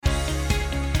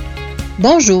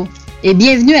Bonjour et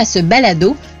bienvenue à ce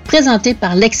balado présenté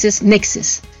par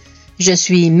LexisNexis. Je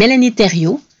suis Mélanie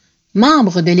Thériault,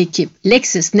 membre de l'équipe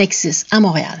LexisNexis à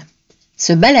Montréal.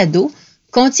 Ce balado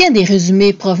contient des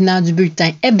résumés provenant du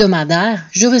bulletin hebdomadaire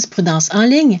Jurisprudence en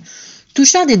ligne,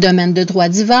 touchant des domaines de droit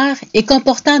divers et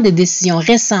comportant des décisions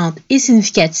récentes et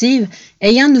significatives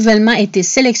ayant nouvellement été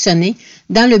sélectionnées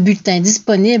dans le bulletin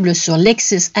disponible sur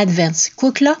Lexis Advanced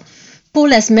Quick Law pour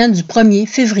la semaine du 1er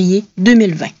février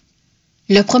 2020.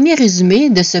 Le premier résumé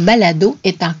de ce balado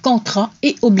est en contrat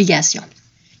et obligations.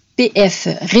 PF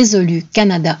Résolu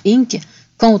Canada Inc.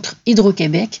 contre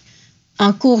Hydro-Québec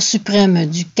en Cour suprême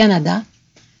du Canada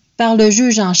par le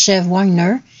juge en chef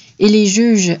Wagner et les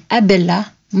juges Abella,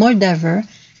 Moldaver,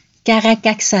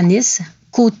 Karakaksanis,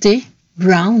 Côté,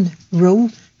 Brown, Rowe,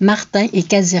 Martin et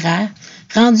Casiraire,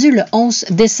 rendu le 11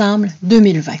 décembre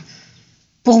 2020.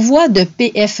 Pourvoi de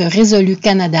PF Résolu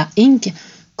Canada Inc.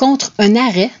 contre un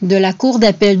arrêt de la Cour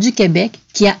d'appel du Québec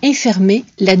qui a infirmé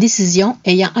la décision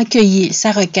ayant accueilli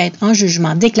sa requête en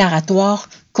jugement déclaratoire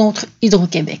contre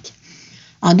Hydro-Québec.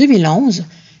 En 2011,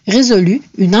 Résolu,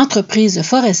 une entreprise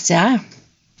forestière,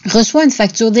 reçoit une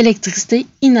facture d'électricité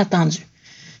inattendue.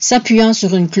 S'appuyant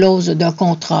sur une clause d'un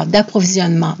contrat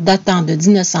d'approvisionnement datant de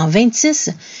 1926,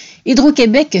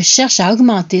 Hydro-Québec cherche à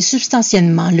augmenter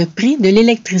substantiellement le prix de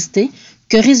l'électricité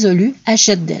que Résolu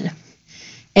achète d'elle.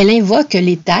 Elle invoque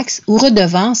les taxes ou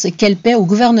redevances qu'elle paie au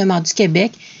gouvernement du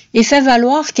Québec et fait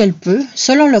valoir qu'elle peut,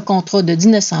 selon le contrat de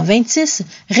 1926,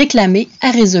 réclamer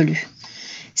à Résolu.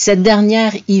 Cette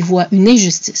dernière y voit une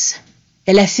injustice.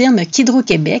 Elle affirme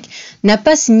qu'Hydro-Québec n'a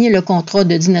pas signé le contrat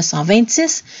de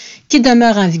 1926, qui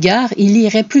demeure en vigueur et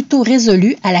lierait plutôt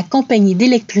Résolu à la compagnie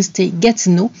d'électricité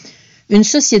Gatineau, une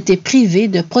société privée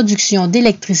de production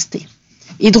d'électricité.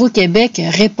 Hydro-Québec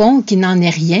répond qu'il n'en est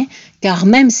rien, car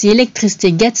même si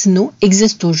Électricité Gatineau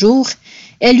existe toujours,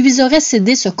 elle lui aurait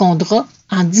cédé ce contrat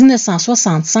en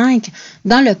 1965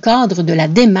 dans le cadre de la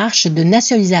démarche de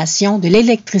nationalisation de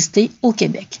l'électricité au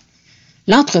Québec.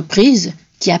 L'entreprise,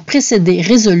 qui a précédé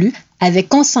Résolu, avait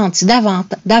consenti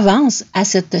d'avance à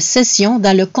cette cession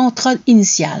dans le contrat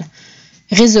initial.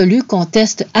 Résolu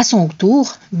conteste à son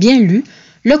tour, bien lu,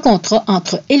 le contrat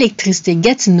entre Électricité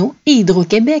Gatineau et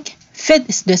Hydro-Québec, fait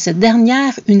de cette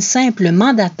dernière une simple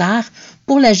mandataire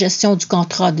pour la gestion du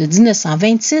contrat de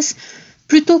 1926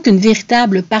 plutôt qu'une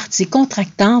véritable partie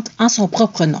contractante en son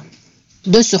propre nom.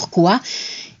 De surcroît,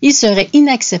 il serait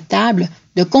inacceptable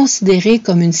de considérer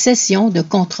comme une cession de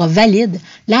contrat valide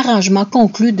l'arrangement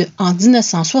conclu en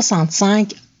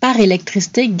 1965 par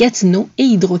Électricité Gatineau et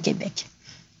Hydro-Québec.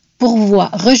 Pourvoi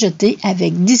rejeté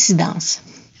avec dissidence.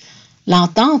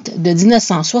 L'entente de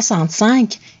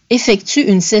 1965 effectue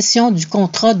une cession du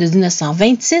contrat de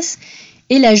 1926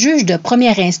 et la juge de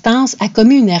première instance a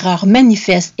commis une erreur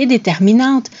manifeste et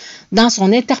déterminante dans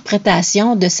son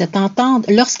interprétation de cette entente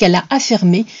lorsqu'elle a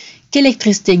affirmé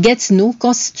qu'Électricité Gatineau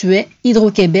constituait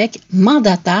Hydro-Québec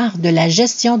mandataire de la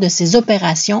gestion de ses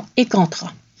opérations et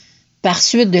contrats. Par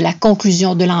suite de la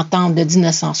conclusion de l'entente de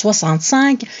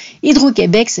 1965,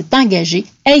 Hydro-Québec s'est engagé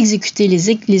à exécuter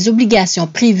les obligations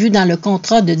prévues dans le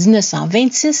contrat de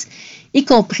 1926, y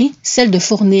compris celle de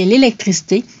fournir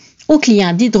l'électricité aux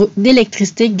clients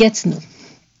d'Électricité Gatineau.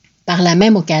 Par la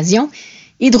même occasion,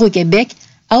 Hydro-Québec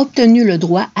a obtenu le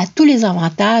droit à tous les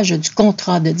avantages du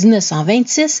contrat de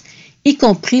 1926, y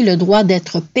compris le droit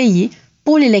d'être payé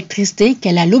pour l'électricité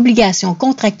qu'elle a l'obligation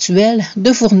contractuelle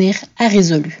de fournir à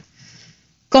Résolu.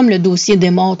 Comme le dossier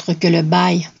démontre que le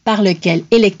bail par lequel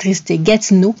Électricité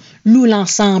Gatineau loue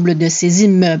l'ensemble de ses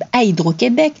immeubles à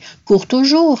Hydro-Québec court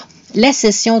toujours, la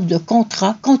cession de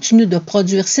contrat continue de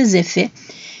produire ses effets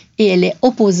et elle est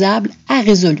opposable à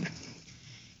Résolu.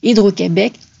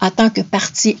 Hydro-Québec, en tant que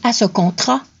partie à ce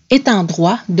contrat, est en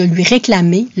droit de lui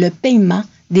réclamer le paiement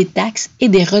des taxes et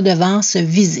des redevances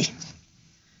visées.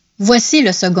 Voici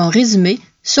le second résumé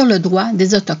sur le droit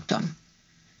des Autochtones.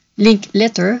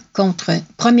 Linkletter contre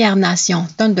Première Nation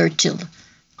Thunderchill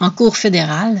en Cour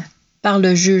fédérale par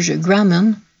le juge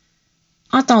Graham,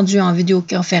 entendu en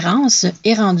vidéoconférence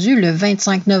et rendu le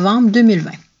 25 novembre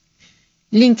 2020.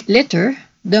 Linkletter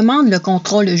demande le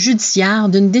contrôle judiciaire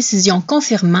d'une décision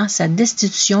confirmant sa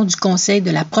destitution du Conseil de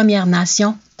la Première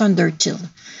Nation Thunderchill.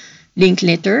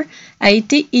 Linkletter a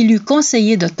été élu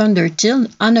conseiller de Thunderchill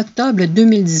en octobre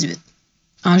 2018.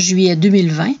 En juillet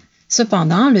 2020,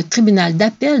 cependant, le tribunal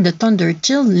d'appel de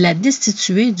Thunderchill l'a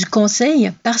destitué du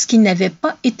conseil parce qu'il n'avait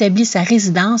pas établi sa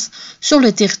résidence sur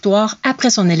le territoire après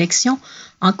son élection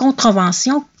en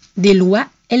contravention des lois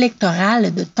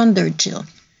électorales de Thunderchill.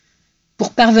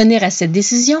 Pour parvenir à cette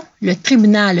décision, le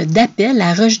tribunal d'appel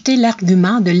a rejeté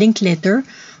l'argument de Linkletter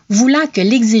voulant que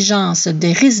l'exigence de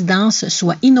résidence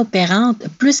soit inopérante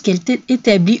puisqu'elle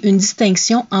établit une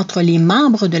distinction entre les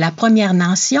membres de la Première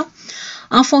Nation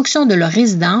en fonction de leur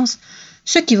résidence,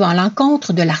 ce qui va à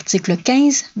l'encontre de l'article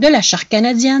 15 de la Charte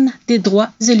canadienne des droits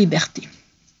et libertés.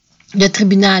 Le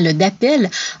tribunal d'appel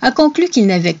a conclu qu'il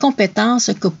n'avait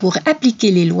compétence que pour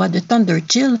appliquer les lois de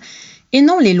Thunderchill et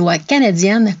non les lois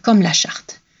canadiennes comme la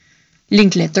Charte.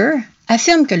 Linkletter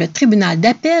affirme que le tribunal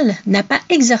d'appel n'a pas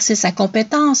exercé sa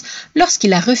compétence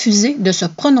lorsqu'il a refusé de se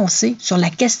prononcer sur la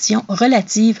question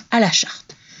relative à la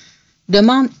Charte.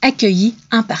 Demande accueillie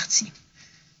en partie.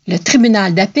 Le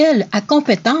tribunal d'appel a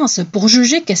compétence pour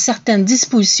juger que certaines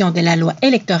dispositions de la loi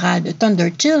électorale de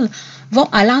Thunderchill vont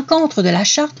à l'encontre de la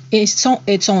Charte et sont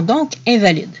donc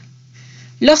invalides.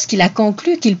 Lorsqu'il a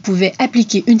conclu qu'il pouvait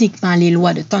appliquer uniquement les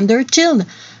lois de Thunderchill,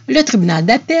 le tribunal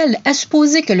d'appel a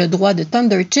supposé que le droit de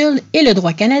Thunderchill et le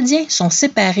droit canadien sont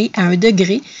séparés à un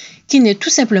degré qui n'est tout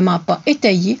simplement pas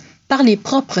étayé par les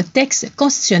propres textes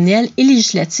constitutionnels et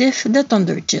législatifs de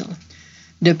Thunderchill.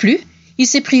 De plus, il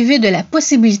s'est privé de la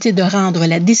possibilité de rendre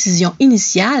la décision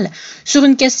initiale sur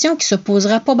une question qui se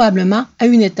posera probablement à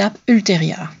une étape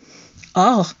ultérieure.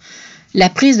 Or, la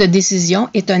prise de décision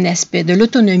est un aspect de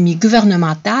l'autonomie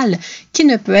gouvernementale qui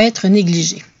ne peut être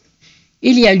négligé.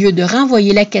 Il y a lieu de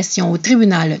renvoyer la question au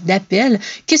tribunal d'appel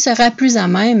qui sera plus à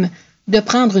même de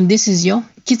prendre une décision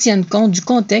qui tienne compte du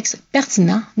contexte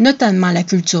pertinent, notamment la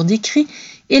culture d'écrit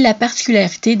et la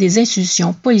particularité des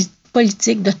institutions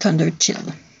politiques de Thunderchill.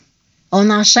 On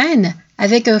enchaîne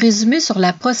avec un résumé sur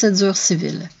la procédure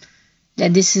civile. La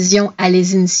décision à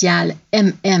les initiales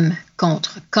MM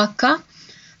contre KK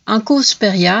en Cour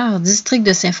supérieure, district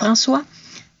de Saint-François,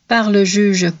 par le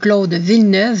juge Claude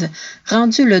Villeneuve,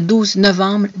 rendu le 12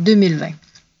 novembre 2020.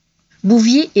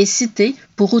 Bouvier est cité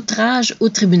pour outrage au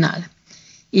tribunal.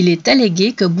 Il est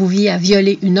allégué que Bouvier a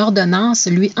violé une ordonnance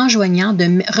lui enjoignant de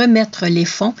remettre les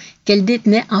fonds qu'elle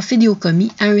détenait en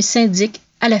fidéocommis à un syndic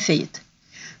à la faillite.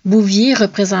 Bouvier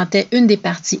représentait une des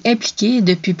parties impliquées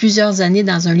depuis plusieurs années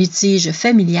dans un litige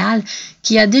familial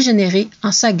qui a dégénéré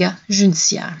en saga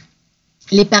judiciaire.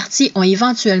 Les parties ont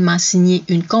éventuellement signé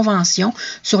une convention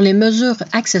sur les mesures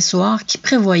accessoires qui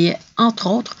prévoyait, entre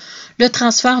autres, le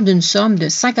transfert d'une somme de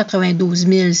 192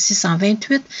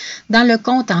 628 dans le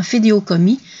compte en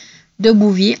fidéocommis de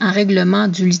Bouvier en règlement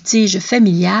du litige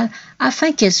familial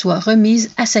afin qu'elle soit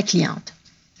remise à sa cliente.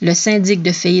 Le syndic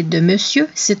de faillite de Monsieur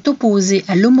s'est opposé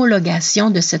à l'homologation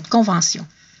de cette convention.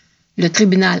 Le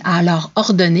tribunal a alors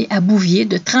ordonné à Bouvier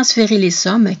de transférer les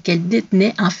sommes qu'elle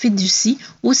détenait en fiducie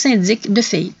au syndic de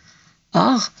faillite.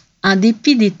 Or, en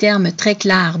dépit des termes très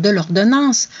clairs de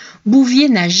l'ordonnance, Bouvier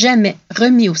n'a jamais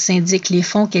remis au syndic les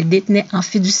fonds qu'elle détenait en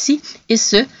fiducie, et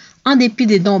ce, en dépit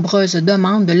des nombreuses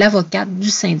demandes de l'avocate du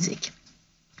syndic.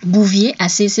 Bouvier a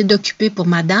cessé d'occuper pour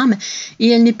madame et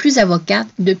elle n'est plus avocate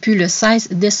depuis le 16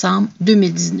 décembre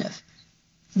 2019.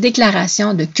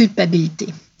 Déclaration de culpabilité.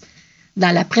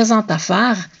 Dans la présente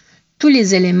affaire, tous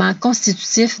les éléments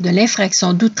constitutifs de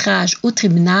l'infraction d'outrage au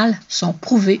tribunal sont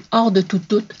prouvés hors de tout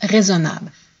doute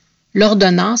raisonnable.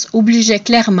 L'ordonnance obligeait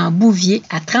clairement Bouvier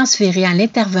à transférer à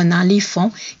l'intervenant les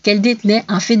fonds qu'elle détenait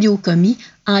en fidéocommis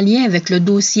en lien avec le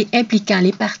dossier impliquant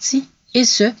les parties, et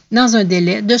ce, dans un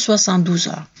délai de 72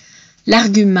 heures.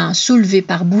 L'argument soulevé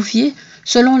par Bouvier,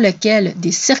 selon lequel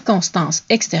des circonstances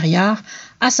extérieures,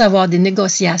 à savoir des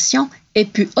négociations, aient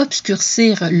pu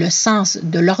obscurcir le sens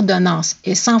de l'ordonnance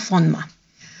est sans fondement.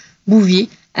 Bouvier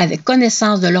avait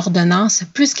connaissance de l'ordonnance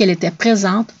puisqu'elle était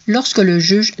présente lorsque le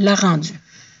juge l'a rendue.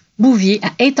 Bouvier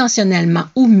a intentionnellement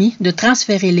omis de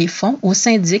transférer les fonds au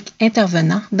syndic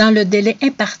intervenant dans le délai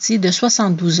imparti de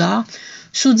 72 heures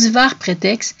sous divers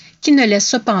prétextes qui ne laissent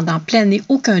cependant planer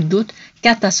aucun doute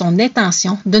quant à son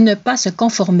intention de ne pas se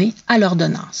conformer à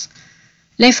l'ordonnance.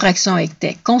 L'infraction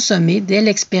était consommée dès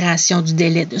l'expiration du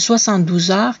délai de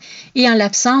 72 heures et en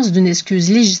l'absence d'une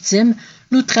excuse légitime,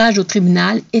 l'outrage au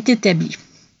tribunal est établi.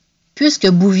 Puisque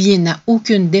Bouvier n'a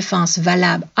aucune défense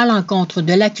valable à l'encontre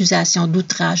de l'accusation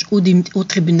d'outrage au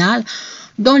tribunal,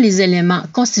 dont les éléments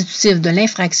constitutifs de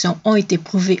l'infraction ont été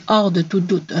prouvés hors de tout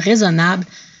doute raisonnable,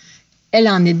 elle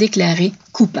en est déclarée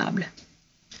coupable.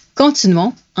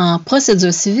 Continuons en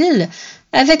procédure civile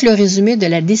avec le résumé de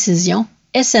la décision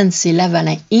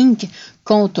SNC-Lavalin Inc.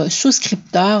 contre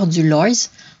souscripteur du Lois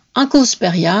en Cour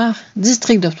supérieure,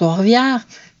 district de Trois-Rivières,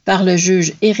 par le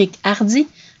juge Éric Hardy,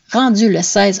 rendu le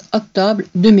 16 octobre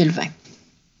 2020.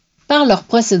 Par leur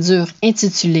procédure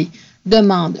intitulée «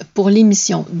 Demande pour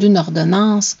l'émission d'une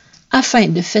ordonnance » afin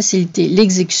de faciliter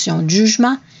l'exécution du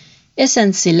jugement,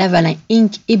 SNC-Lavalin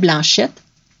Inc. et Blanchette,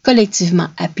 collectivement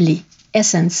appelés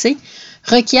SNC,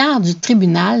 requiert du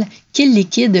tribunal qu'il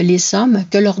liquide les sommes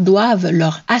que leur doivent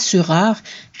leurs assureurs,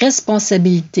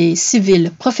 responsabilité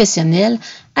civile professionnelle,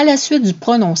 à la suite du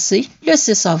prononcé, le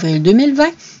 6 avril 2020,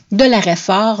 de l'arrêt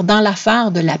fort dans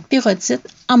l'affaire de la pyrrhotite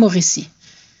en Mauricie.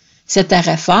 Cet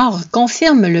arrêt fort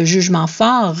confirme le jugement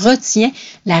fort retient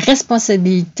la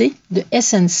responsabilité de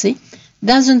SNC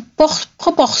dans une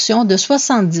proportion de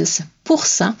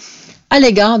 70% à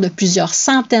l'égard de plusieurs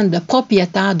centaines de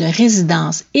propriétaires de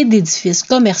résidences et d'édifices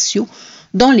commerciaux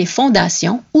dont les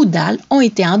fondations ou dalles ont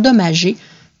été endommagées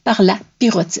par la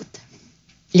pyrrhotite.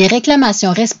 Les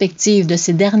réclamations respectives de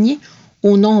ces derniers,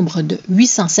 au nombre de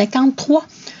 853,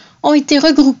 ont été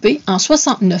regroupées en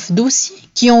 69 dossiers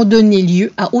qui ont donné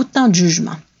lieu à autant de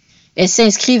jugements. Elles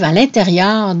s'inscrivent à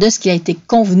l'intérieur de ce qui a été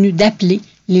convenu d'appeler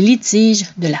les litiges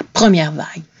de la première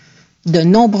vague. De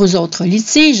nombreux autres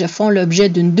litiges font l'objet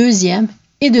d'une deuxième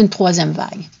et d'une troisième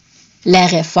vague.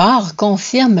 L'arrêt fort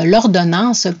confirme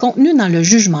l'ordonnance contenue dans le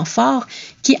jugement fort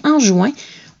qui enjoint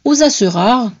aux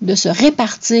assureurs de se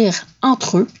répartir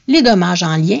entre eux les dommages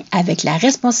en lien avec la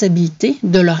responsabilité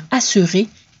de leur assuré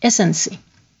SNC.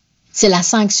 C'est la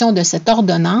sanction de cette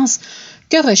ordonnance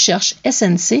que recherche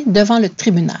SNC devant le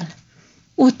tribunal.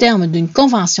 Au terme d'une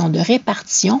convention de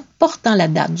répartition portant la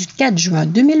date du 4 juin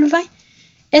 2020,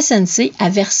 SNC a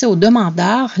versé aux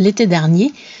demandeurs l'été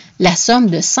dernier la somme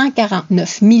de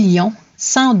 149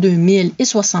 102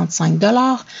 065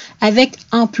 $ avec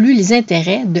en plus les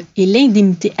intérêts et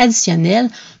l'indemnité additionnelle,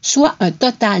 soit un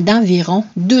total d'environ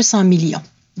 200 millions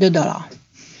de dollars.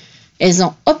 Elles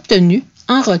ont obtenu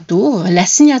en retour la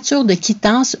signature de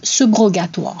quittance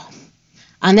subrogatoire.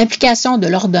 En application de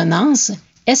l'ordonnance,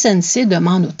 SNC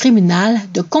demande au tribunal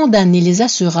de condamner les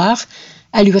assureurs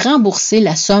à lui rembourser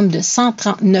la somme de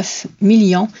 139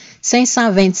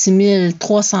 526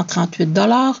 338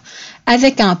 $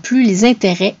 avec en plus les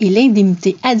intérêts et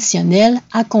l'indemnité additionnelle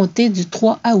à compter du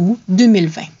 3 août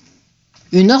 2020.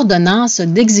 Une ordonnance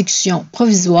d'exécution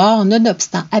provisoire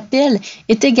nonobstant appel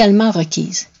est également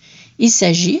requise. Il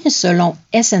s'agit, selon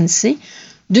SNC,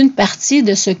 d'une partie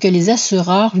de ce que les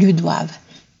assureurs lui doivent.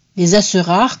 Les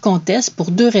assureurs contestent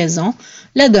pour deux raisons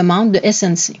la demande de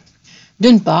SNC.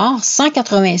 D'une part,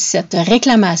 187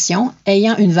 réclamations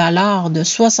ayant une valeur de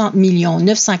 60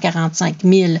 945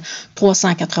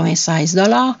 396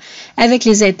 $ avec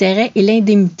les intérêts et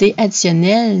l'indemnité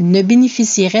additionnelle ne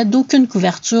bénéficieraient d'aucune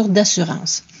couverture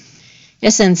d'assurance.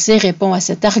 SNC répond à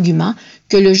cet argument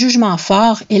que le jugement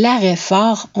fort et l'arrêt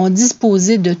fort ont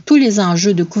disposé de tous les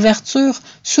enjeux de couverture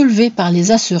soulevés par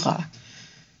les assureurs.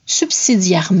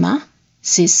 Subsidiairement,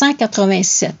 ces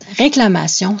 187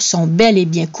 réclamations sont bel et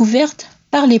bien couvertes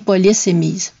par les polices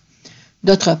émises.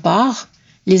 D'autre part,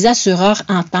 les assureurs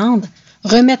entendent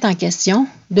remettre en question,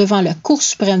 devant la Cour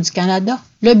suprême du Canada,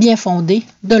 le bien-fondé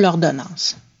de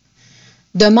l'ordonnance.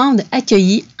 Demande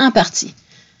accueillie en partie.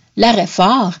 L'arrêt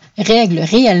fort règle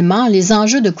réellement les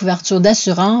enjeux de couverture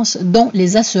d'assurance dont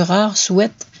les assureurs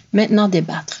souhaitent maintenant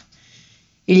débattre.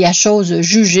 Il y a chose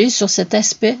jugée sur cet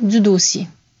aspect du dossier.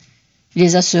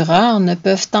 Les assureurs ne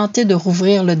peuvent tenter de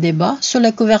rouvrir le débat sur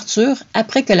la couverture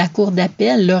après que la Cour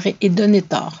d'appel leur ait donné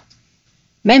tort.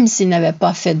 Même s'ils n'avaient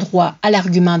pas fait droit à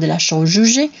l'argument de la chose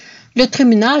jugée, le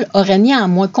tribunal aurait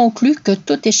néanmoins conclu que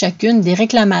toutes et chacune des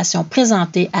réclamations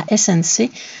présentées à SNC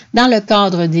dans le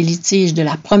cadre des litiges de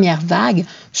la première vague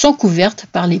sont couvertes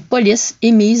par les polices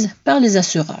émises par les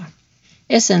assureurs.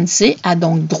 SNC a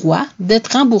donc droit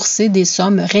d'être remboursé des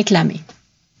sommes réclamées.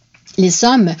 Les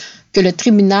sommes que le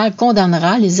tribunal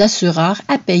condamnera les assureurs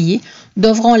à payer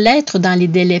devront l'être dans les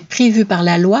délais prévus par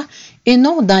la loi et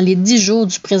non dans les 10 jours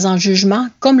du présent jugement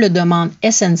comme le demande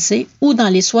SNC ou dans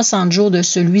les 60 jours de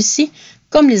celui-ci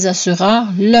comme les assureurs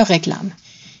le réclament.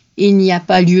 Il n'y a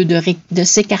pas lieu de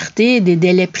s'écarter des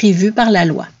délais prévus par la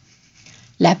loi.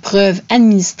 La preuve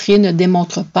administrée ne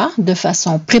démontre pas de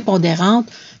façon prépondérante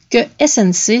que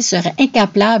SNC serait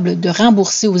incapable de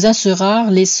rembourser aux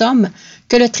assureurs les sommes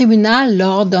que le tribunal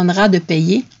leur ordonnera de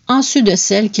payer en sus de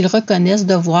celles qu'ils reconnaissent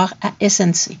devoir à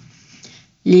SNC.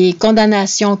 Les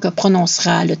condamnations que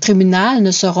prononcera le tribunal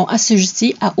ne seront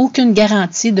assujetties à aucune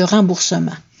garantie de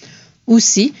remboursement.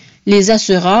 Aussi, les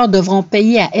assureurs devront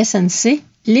payer à SNC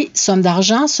les sommes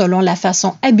d'argent selon la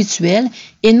façon habituelle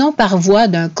et non par voie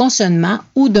d'un cautionnement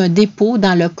ou d'un dépôt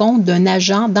dans le compte d'un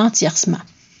agent d'entiercement.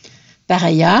 Par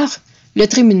ailleurs, le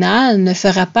tribunal ne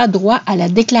fera pas droit à la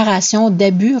déclaration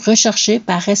d'abus recherchée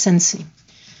par SNC.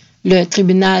 Le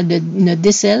tribunal ne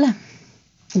décèle,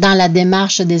 dans la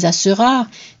démarche des assureurs,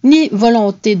 ni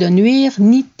volonté de nuire,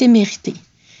 ni témérité.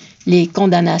 Les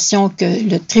condamnations que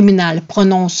le tribunal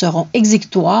prononce seront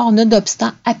exécutoires,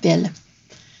 nonobstant appel.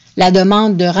 La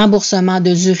demande de remboursement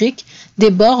de Zurich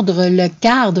déborde le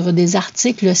cadre des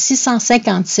articles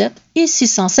 657 et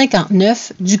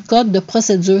 659 du Code de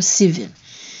procédure civile.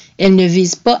 Elle ne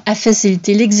vise pas à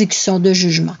faciliter l'exécution de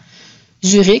jugement.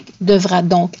 Zurich devra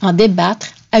donc en débattre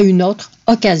à une autre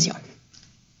occasion.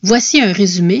 Voici un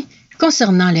résumé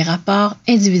concernant les rapports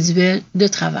individuels de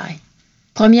travail.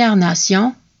 Première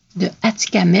Nation de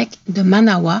Atikamekw de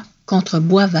Manawa contre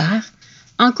Boisvert,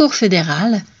 en cour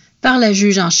fédérale, par la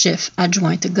juge en chef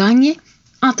adjointe Gagné,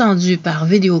 entendue par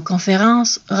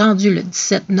vidéoconférence, rendue le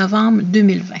 17 novembre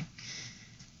 2020.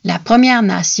 La Première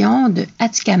Nation de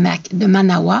Atikamekw de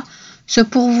Manawa se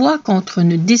pourvoit contre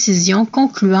une décision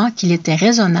concluant qu'il était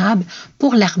raisonnable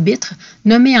pour l'arbitre,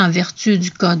 nommé en vertu du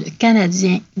Code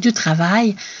canadien du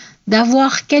travail,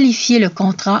 d'avoir qualifié le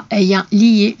contrat ayant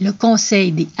lié le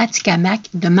Conseil des Atikamekw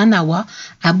de Manawa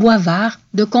à Boisvert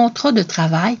de contrat de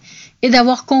travail et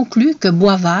d'avoir conclu que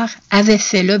Boisvert avait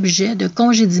fait l'objet de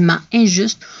congédiements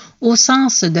injustes au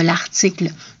sens de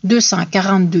l'article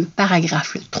 242,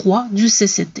 paragraphe 3 du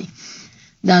CCT.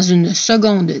 Dans une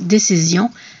seconde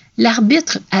décision,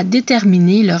 l'arbitre a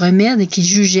déterminé le remède qu'il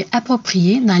jugeait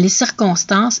approprié dans les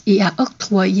circonstances et a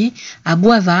octroyé à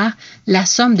Boisvert la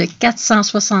somme de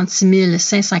 466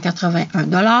 581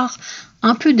 $,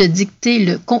 en plus de dicter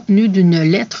le contenu d'une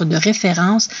lettre de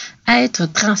référence à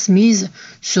être transmise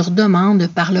sur demande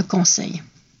par le Conseil.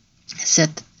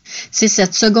 C'est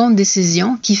cette seconde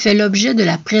décision qui fait l'objet de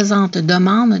la présente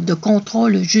demande de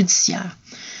contrôle judiciaire.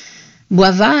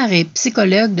 Boisvert est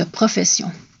psychologue de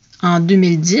profession. En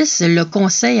 2010, le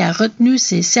Conseil a retenu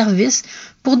ses services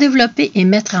pour développer et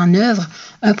mettre en œuvre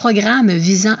un programme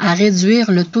visant à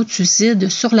réduire le taux de suicide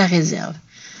sur la réserve.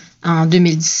 En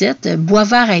 2017,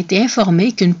 Boisvert a été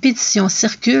informé qu'une pétition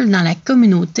circule dans la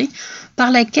communauté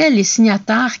par laquelle les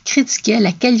signataires critiquaient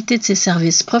la qualité de ses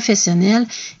services professionnels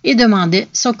et demandaient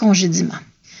son congédiement.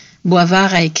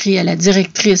 Boisvert a écrit à la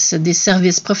directrice des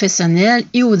services professionnels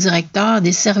et au directeur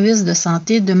des services de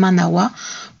santé de Manawa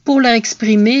pour leur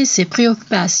exprimer ses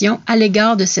préoccupations à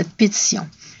l'égard de cette pétition.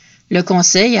 Le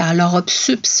Conseil a alors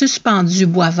suspendu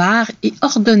Boisvert et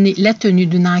ordonné la tenue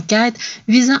d'une enquête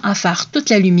visant à faire toute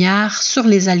la lumière sur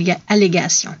les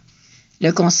allégations.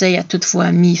 Le Conseil a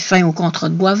toutefois mis fin au contrat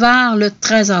de Boisvert le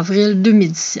 13 avril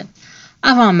 2017,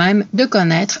 avant même de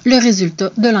connaître le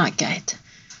résultat de l'enquête.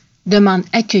 Demande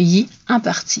accueillie en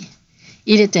partie.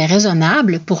 Il était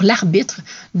raisonnable pour l'arbitre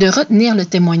de retenir le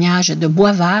témoignage de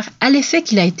Boisvert à l'effet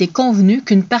qu'il a été convenu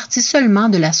qu'une partie seulement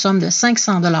de la somme de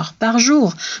 500 $ par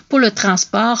jour pour le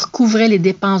transport couvrait les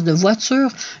dépenses de voiture,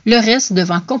 le reste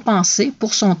devant compenser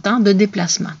pour son temps de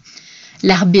déplacement.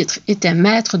 L'arbitre était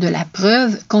maître de la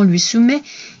preuve qu'on lui soumet.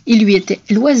 Il lui était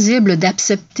loisible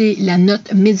d'accepter la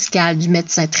note médicale du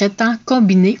médecin traitant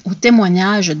combinée au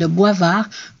témoignage de Boisvert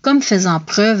comme faisant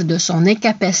preuve de son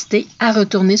incapacité à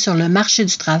retourner sur le marché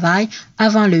du travail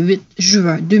avant le 8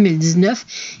 juin 2019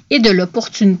 et de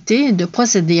l'opportunité de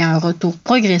procéder à un retour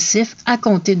progressif à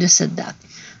compter de cette date.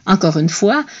 Encore une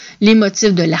fois, les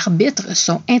motifs de l'arbitre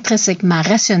sont intrinsèquement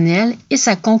rationnels et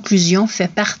sa conclusion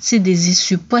fait partie des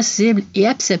issues possibles et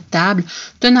acceptables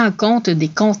tenant compte des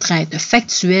contraintes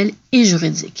factuelles et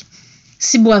juridiques.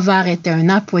 Si Boisvert était un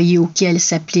employé auquel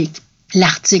s'applique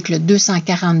l'article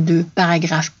 242,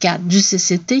 paragraphe 4 du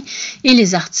CCT et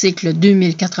les articles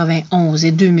 2091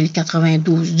 et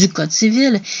 2092 du Code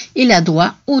civil, il a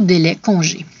droit au délai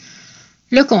congé.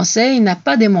 Le Conseil n'a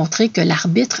pas démontré que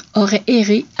l'arbitre aurait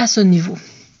erré à ce niveau.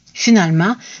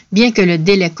 Finalement, bien que le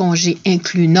délai congé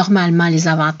inclue normalement les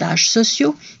avantages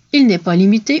sociaux, il n'est pas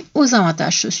limité aux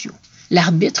avantages sociaux.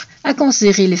 L'arbitre a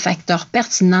considéré les facteurs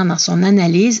pertinents dans son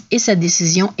analyse et sa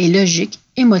décision est logique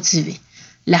et motivée.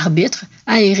 L'arbitre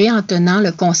a erré en tenant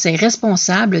le Conseil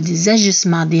responsable des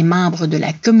agissements des membres de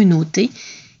la communauté.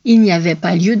 Il n'y avait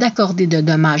pas lieu d'accorder de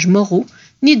dommages moraux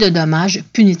ni de dommages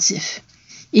punitifs.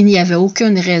 Il n'y avait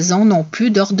aucune raison non plus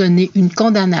d'ordonner une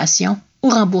condamnation au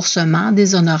remboursement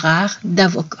des honoraires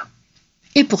d'avocat.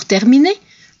 Et pour terminer,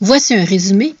 voici un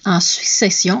résumé en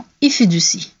succession et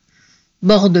fiducie.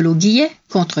 Bordelot-Guillet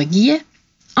contre Guillet,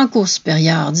 en Cour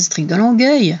supérieure district de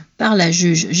Longueuil, par la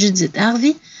juge Judith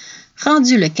Harvey,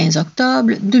 rendu le 15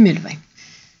 octobre 2020.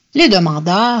 Les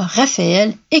demandeurs,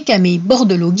 Raphaël et Camille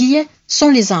Bordelot-Guillet, sont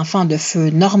les enfants de feu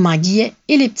Normand Guillet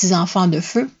et les petits-enfants de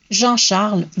feu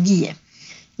Jean-Charles Guillet.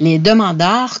 Les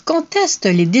demandeurs contestent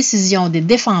les décisions des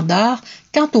défendeurs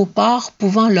quant aux parts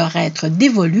pouvant leur être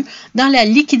dévolues dans la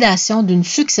liquidation d'une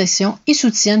succession et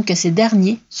soutiennent que ces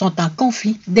derniers sont en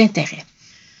conflit d'intérêts.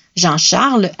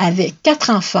 Jean-Charles avait 4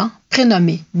 enfants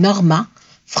prénommés Normand,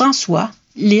 François,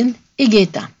 Lynn et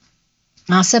Gaétan.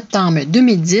 En septembre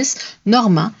 2010,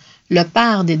 Normand, Le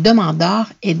père des demandeurs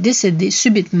est décédé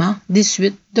subitement des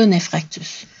suites d'un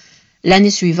infarctus. L'année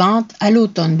suivante, à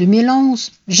l'automne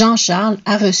 2011, Jean-Charles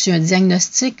a reçu un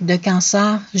diagnostic de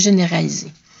cancer généralisé.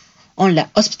 On l'a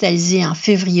hospitalisé en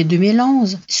février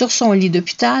 2011. Sur son lit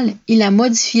d'hôpital, il a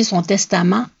modifié son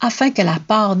testament afin que la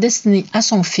part destinée à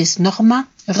son fils Normand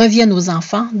revienne aux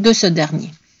enfants de ce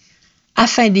dernier.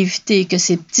 Afin d'éviter que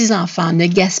ses petits-enfants ne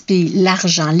gaspillent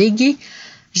l'argent légué,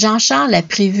 Jean-Charles a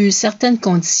prévu certaines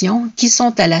conditions qui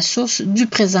sont à la source du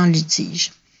présent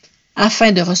litige.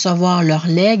 Afin de recevoir leur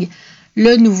legs,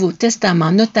 le Nouveau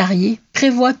Testament notarié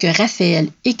prévoit que Raphaël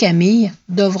et Camille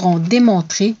devront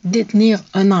démontrer détenir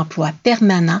un emploi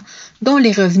permanent dont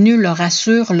les revenus leur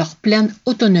assurent leur pleine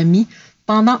autonomie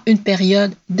pendant une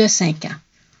période de 5 ans.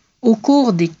 Au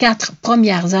cours des 4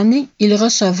 premières années, ils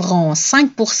recevront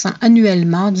 5%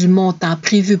 annuellement du montant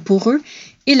prévu pour eux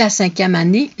et la 5e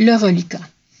année, le reliquat.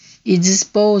 Ils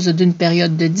disposent d'une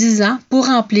période de 10 ans pour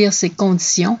remplir ces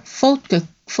conditions, faute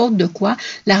de quoi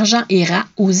l'argent ira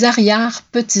aux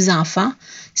arrière-petits-enfants,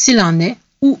 s'il en est,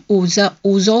 ou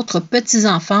aux autres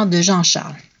petits-enfants de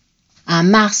Jean-Charles. En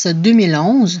mars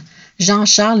 2011,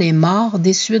 Jean-Charles est mort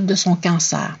des suites de son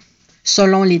cancer.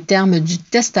 Selon les termes du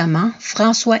testament,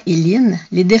 François et Lynn,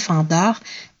 les défendeurs,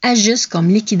 agissent comme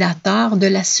liquidateurs de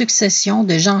la succession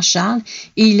de Jean-Charles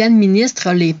et il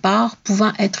administre les parts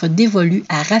pouvant être dévolues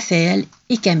à Raphaël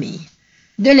et Camille.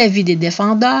 De l'avis des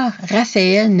défendeurs,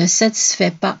 Raphaël ne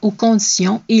satisfait pas aux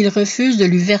conditions et il refuse de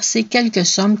lui verser quelque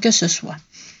somme que ce soit.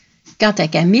 Quant à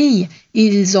Camille,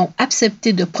 ils ont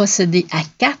accepté de procéder à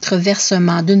 4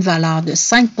 versements d'une valeur de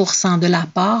 5% de la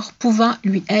part pouvant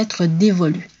lui être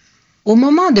dévolue. Au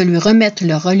moment de lui remettre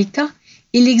le reliquat,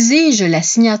 il exige la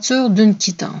signature d'une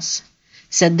quittance.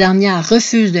 Cette dernière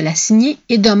refuse de la signer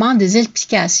et demande des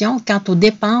explications quant aux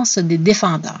dépenses des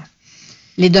défendeurs.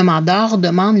 Les demandeurs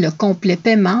demandent le complet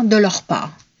paiement de leur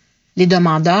part. Les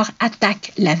demandeurs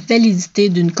attaquent la validité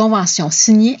d'une convention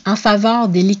signée en faveur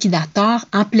des liquidateurs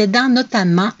en plaidant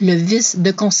notamment le vice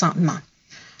de consentement.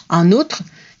 En outre,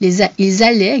 ils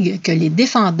allèguent que les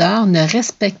défendeurs ne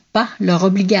respectent pas leur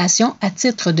obligation à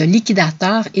titre de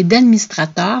liquidateur et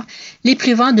d'administrateur, les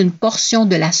privant d'une portion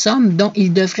de la somme dont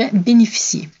ils devraient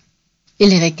bénéficier.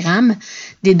 Ils réclament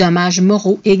des dommages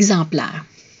moraux exemplaires.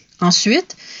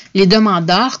 Ensuite, les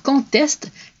demandeurs contestent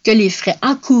que les frais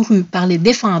encourus par les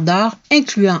défendeurs,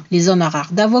 incluant les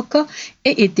honoraires d'avocat,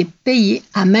 aient été payés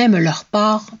à même leur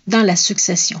part dans la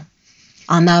succession.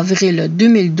 En avril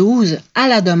 2012, à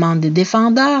la demande des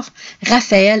défendeurs,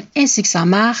 Raphaël ainsi que sa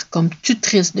mère, comme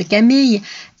tutrice de Camille,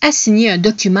 a signé un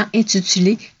document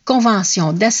intitulé «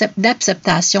 Convention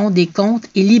d'acceptation des comptes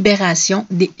et libération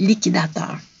des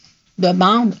liquidateurs ».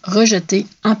 Demande rejetée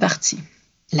en partie.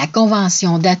 La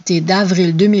convention datée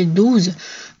d'avril 2012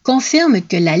 confirme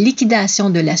que la liquidation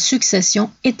de la succession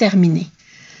est terminée.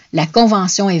 La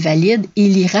convention est valide et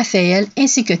lie Raphaël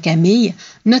ainsi que Camille,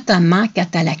 notamment quant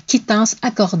à la quittance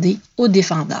accordée aux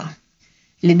défendeurs.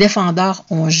 Les défendeurs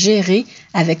ont géré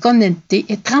avec honnêteté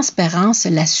et transparence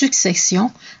la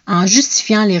succession en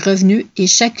justifiant les revenus et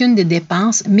chacune des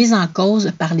dépenses mises en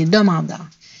cause par les demandeurs.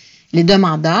 Les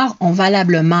demandeurs ont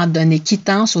valablement donné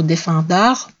quittance aux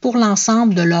défendeurs pour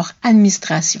l'ensemble de leur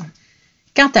administration.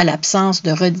 Quant à l'absence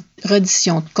de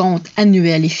reddition de comptes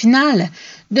annuelle et finale,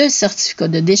 de certificats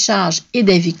de décharge et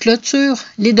d'avis clôture,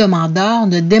 les demandeurs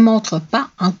ne démontrent pas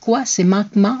en quoi ces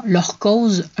manquements leur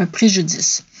causent un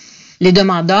préjudice. Les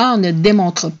demandeurs ne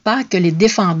démontrent pas que les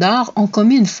défendeurs ont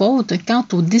commis une faute quant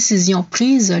aux décisions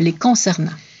prises les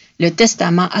concernant. Le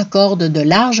testament accorde de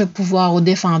larges pouvoirs aux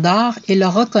défendeurs et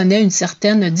leur reconnaît une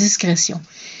certaine discrétion.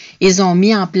 Ils ont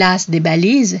mis en place des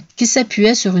balises qui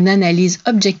s'appuyaient sur une analyse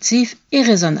objective et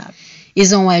raisonnable.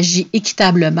 Ils ont agi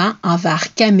équitablement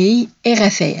envers Camille et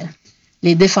Raphaël.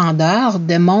 Les défendeurs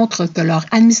démontrent que leur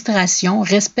administration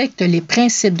respecte les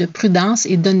principes de prudence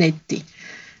et d'honnêteté.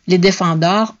 Les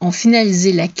défendeurs ont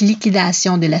finalisé la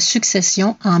liquidation de la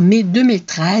succession en mai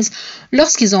 2013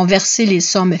 lorsqu'ils ont versé les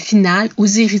sommes finales aux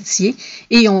héritiers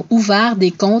et ont ouvert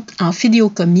des comptes en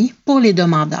fidéocommis pour les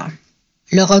demandeurs.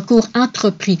 Le recours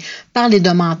entrepris par les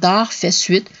demandeurs fait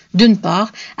suite, d'une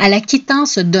part, à la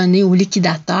quittance donnée aux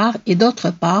liquidateurs et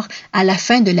d'autre part, à la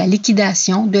fin de la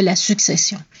liquidation de la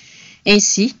succession.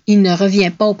 Ainsi, il ne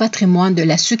revient pas au patrimoine de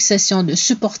la succession de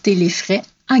supporter les frais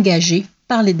engagés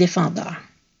par les défendeurs.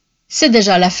 C'est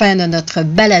déjà la fin de notre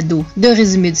balado de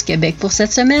Résumé du Québec pour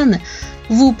cette semaine.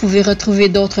 Vous pouvez retrouver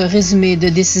d'autres résumés de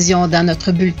décisions dans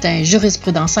notre bulletin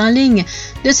Jurisprudence en ligne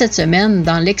de cette semaine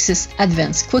dans Lexis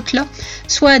Advance Quick Law,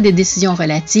 soit des décisions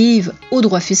relatives au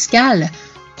droit fiscal,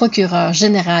 procureur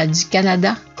général du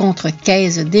Canada contre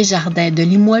Caisse Desjardins de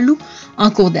Limoilou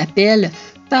en cours d'appel,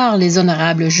 par les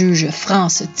honorables juges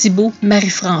France Thibault,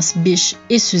 Marie-France Biche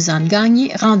et Suzanne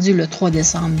Gagné, rendu le 3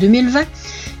 décembre 2020,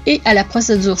 et à la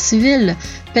procédure civile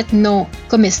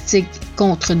Petnon-Comestic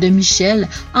contre de Michel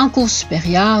en Cour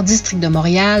supérieure, district de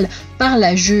Montréal, par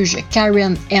la juge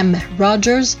Karen M.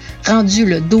 Rogers, rendu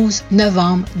le 12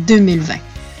 novembre 2020.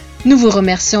 Nous vous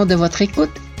remercions de votre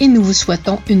écoute et nous vous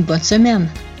souhaitons une bonne semaine.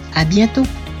 À bientôt!